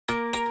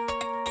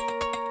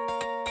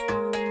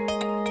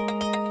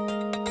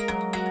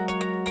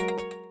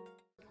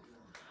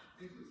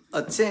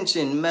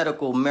Attention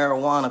medical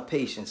marijuana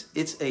patients.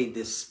 It's a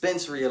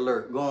dispensary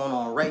alert going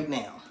on right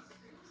now.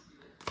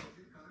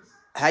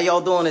 How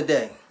y'all doing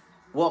today?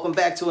 Welcome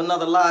back to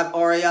another live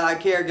RAI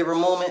Caregiver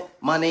Moment.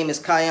 My name is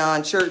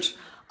Khyon Church.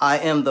 I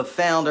am the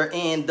founder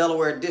and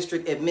Delaware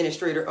District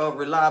Administrator of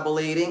Reliable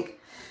Aid, Inc.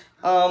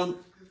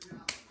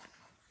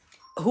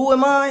 Who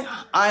am I?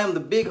 I am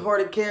the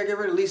big-hearted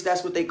caregiver. At least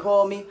that's what they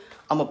call me.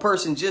 I'm a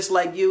person just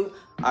like you.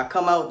 I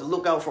come out to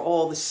look out for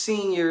all the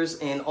seniors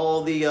and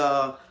all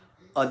the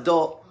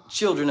adult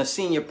children of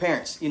senior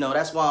parents. You know,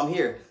 that's why I'm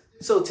here.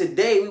 So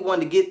today we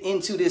wanted to get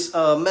into this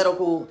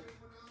medical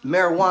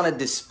marijuana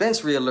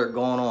dispensary alert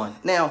going on.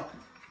 Now,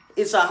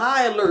 it's a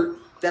high alert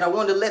that I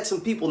wanted to let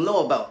some people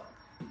know about.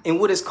 And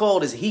what it's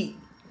called is heat.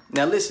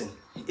 Now listen,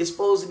 it's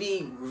supposed to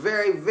be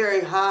very,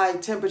 very high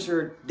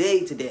temperature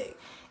day today.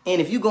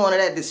 And if you go into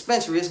that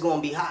dispensary, it's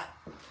going to be hot.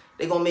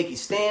 They're going to make you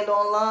stand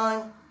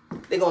online.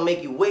 They're going to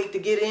make you wait to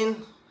get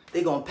in.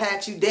 They're going to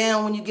pat you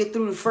down when you get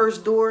through the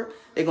first door.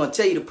 They're going to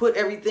tell you to put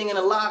everything in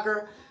a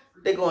locker.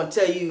 They're going to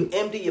tell you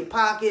empty your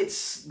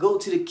pockets, go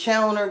to the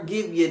counter,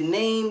 give your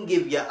name,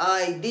 give your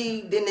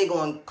ID. Then they're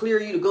going to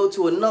clear you to go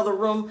to another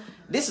room.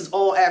 This is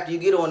all after you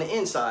get on the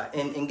inside.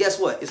 And guess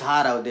what? It's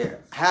hot out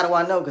there. How do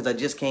I know? Because I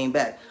just came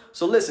back.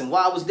 So listen,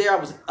 while I was there, I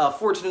was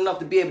fortunate enough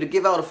to be able to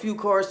give out a few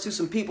cards to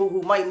some people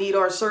who might need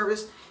our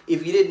service.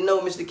 If you didn't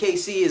know, Mr.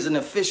 KC is an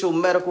official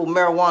medical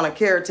marijuana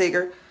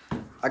caretaker.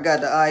 I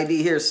got the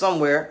ID here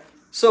somewhere.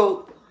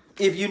 So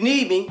if you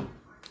need me,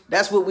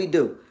 that's what we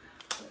do.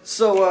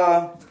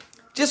 So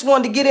just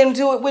wanted to get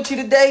into it with you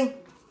today.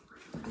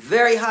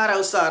 Very hot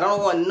outside. I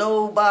don't want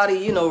nobody,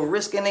 you know,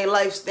 risking their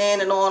life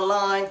standing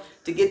online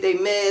to get their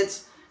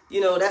meds.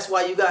 You know, that's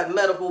why you got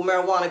medical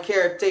marijuana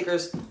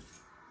caretakers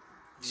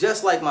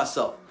just like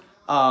myself.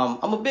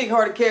 I'm a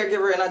big-hearted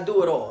caregiver and I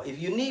do it all.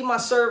 If you need my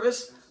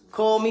service,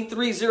 call me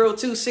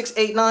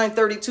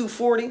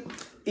 302-689-3240.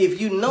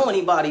 If you know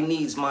anybody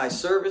needs my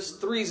service,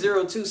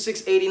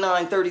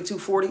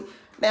 302-689-3240.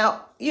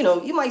 Now, you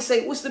know, you might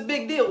say, what's the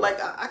big deal? Like,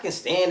 I can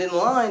stand in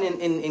line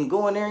and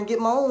go in there and get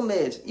my own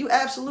meds. You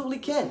absolutely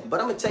can.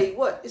 But I'm going to tell you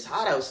what, it's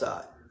hot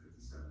outside.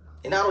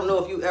 And I don't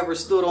know if you ever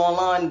stood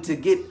online to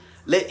get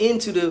let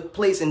into the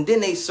place and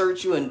then they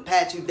search you and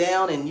pat you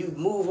down and you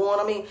move on.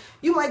 I mean,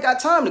 you might got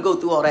time to go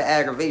through all that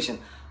aggravation.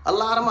 A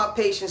lot of my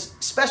patients,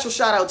 special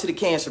shout out to the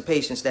cancer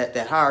patients that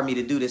hire me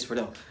to do this for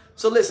them.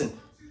 So listen,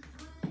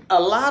 a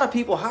lot of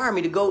people hire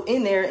me to go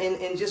in there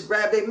and just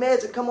grab their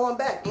meds and come on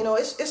back. You know,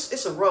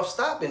 it's a rough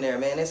stop in there,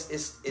 man.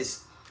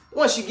 It's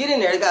once you get in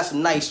there, they got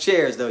some nice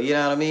chairs though, you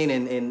know what I mean?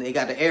 And they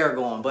got the air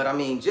going. But I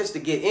mean, just to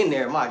get in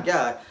there, my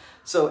God.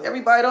 So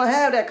everybody don't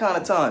have that kind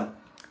of time.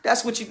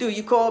 That's what you do.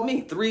 You call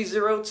me,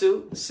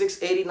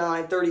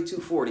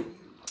 302-689-3240.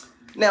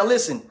 Now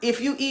listen, if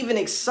you even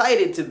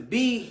excited to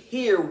be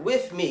here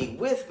with me,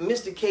 with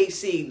Mr.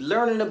 KC,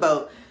 learning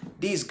about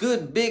these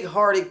good,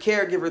 big-hearted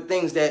caregiver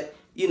things that,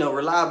 you know,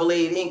 Reliable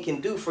Aid Inc.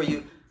 can do for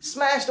you,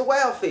 smash the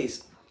wow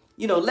face.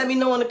 You know, let me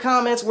know in the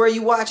comments where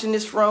you watching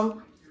this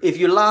from. If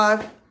you're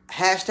live,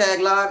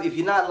 hashtag live. If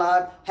you're not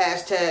live,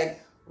 hashtag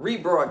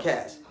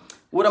rebroadcast.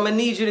 What I'm going to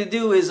need you to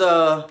do is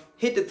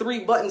hit the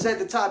 3 buttons at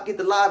the top, get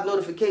the live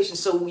notification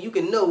so you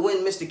can know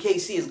when Mr.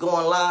 KC is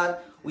going live.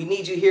 We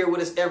need you here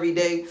with us every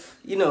day.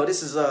 You know,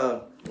 this is,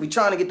 we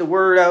trying to get the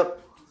word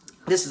out.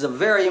 This is a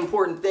very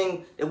important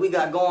thing that we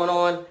got going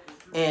on,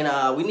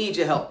 and we need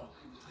your help.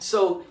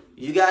 So,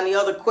 you got any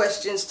other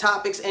questions,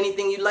 topics,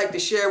 anything you'd like to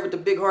share with the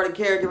big-hearted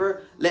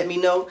caregiver, let me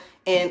know.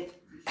 And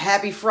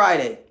happy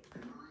Friday.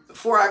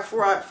 Before I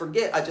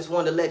forget, I just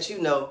wanted to let you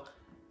know,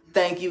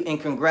 thank you and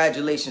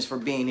congratulations for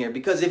being here.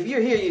 Because if you're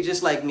here, you're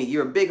just like me.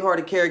 You're a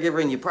big-hearted caregiver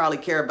and you probably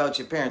care about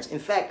your parents. In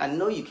fact, I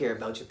know you care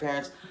about your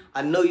parents.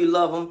 I know you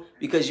love them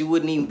because you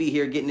wouldn't even be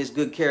here getting this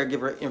good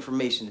caregiver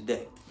information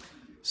today.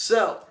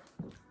 So,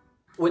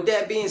 with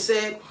that being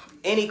said,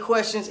 any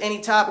questions,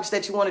 any topics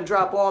that you want to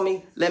drop on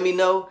me, let me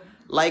know.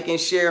 Like and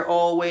share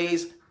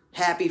always.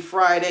 Happy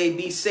Friday.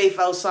 Be safe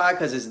outside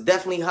because it's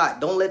definitely hot.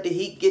 Don't let the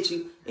heat get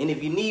you. And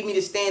if you need me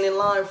to stand in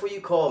line for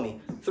you, call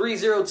me.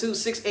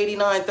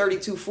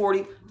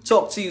 302-689-3240.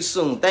 Talk to you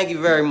soon. Thank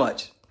you very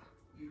much.